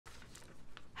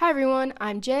Hi everyone,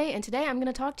 I'm Jay, and today I'm going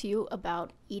to talk to you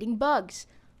about eating bugs.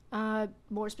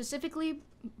 More specifically,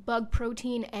 bug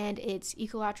protein and its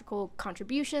ecological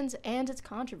contributions and its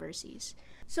controversies.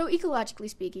 So, ecologically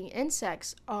speaking,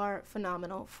 insects are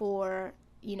phenomenal for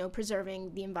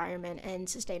preserving the environment and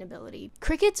sustainability.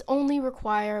 Crickets only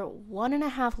require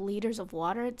 1.5 liters of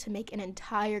water to make an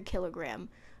entire kilogram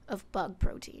of bug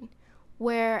protein,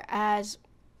 whereas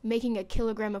making a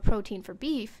kilogram of protein for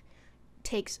beef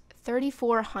takes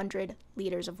 3,400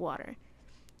 liters of water.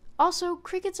 Also,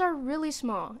 crickets are really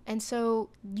small, and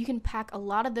so you can pack a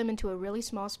lot of them into a really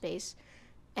small space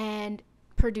and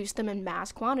produce them in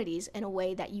mass quantities in a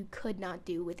way that you could not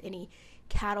do with any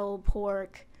cattle,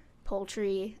 pork,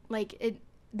 poultry.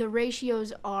 The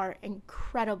ratios are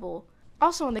incredible.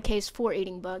 Also, in the case for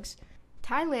eating bugs,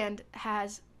 Thailand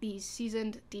has these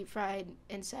seasoned deep fried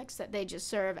insects that they just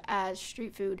serve as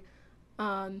street food.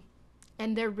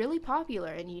 And they're really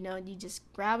popular, and you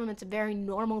just grab them. It's a very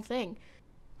normal thing,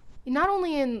 not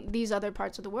only in these other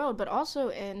parts of the world, but also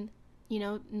in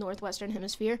northwestern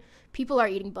hemisphere. People are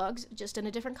eating bugs, just in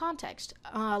a different context.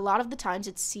 A lot of the times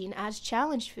it's seen as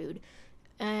challenge food,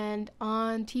 and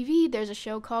on TV there's a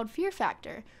show called Fear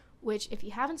Factor, which, if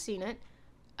you haven't seen it,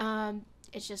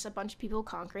 it's just a bunch of people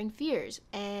conquering fears,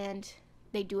 and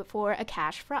they do it for a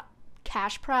cash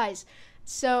prize.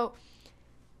 So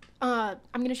I'm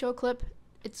going to show a clip.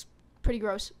 It's pretty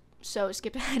gross, so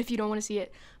skip ahead if you don't want to see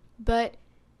it. But,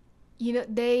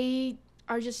 they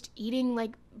are just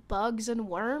eating, bugs and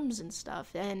worms and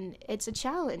stuff, and it's a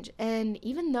challenge. And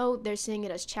even though they're seeing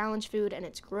it as challenge food and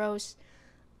it's gross,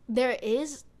 that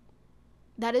is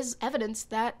evidence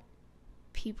that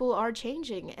people are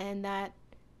changing and that,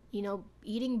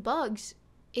 eating bugs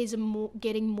is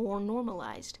getting more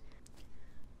normalized.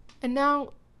 And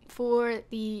now for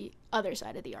the other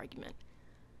side of the argument.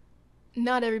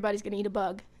 Not everybody's going to eat a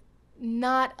bug.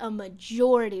 Not a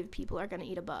majority of people are going to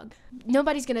eat a bug.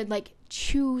 Nobody's going to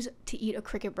choose to eat a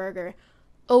cricket burger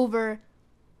over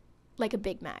a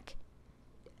Big Mac.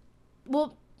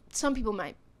 Well, some people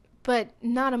might, but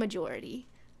not a majority.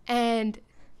 And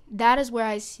that is where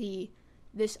I see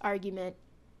this argument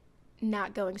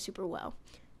not going super well.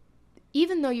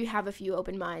 Even though you have a few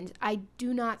open minds, I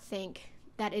do not think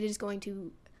that it is going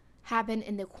to happen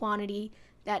in the quantity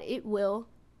that it will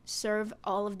serve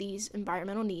all of these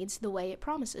environmental needs the way it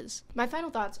promises. My final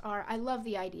thoughts are, I love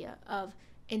the idea of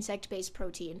insect-based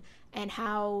protein and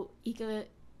how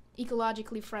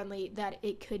ecologically friendly that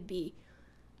it could be.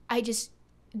 I just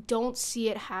don't see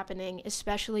it happening,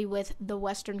 especially with the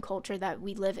Western culture that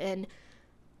we live in,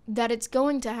 that it's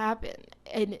going to happen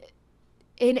in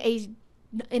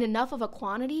enough of a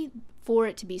quantity for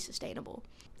it to be sustainable.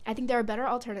 I think there are better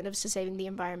alternatives to saving the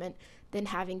environment than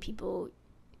having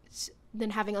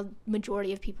a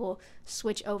majority of people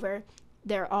switch over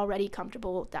their already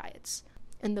comfortable diets.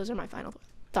 And those are my final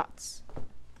thoughts.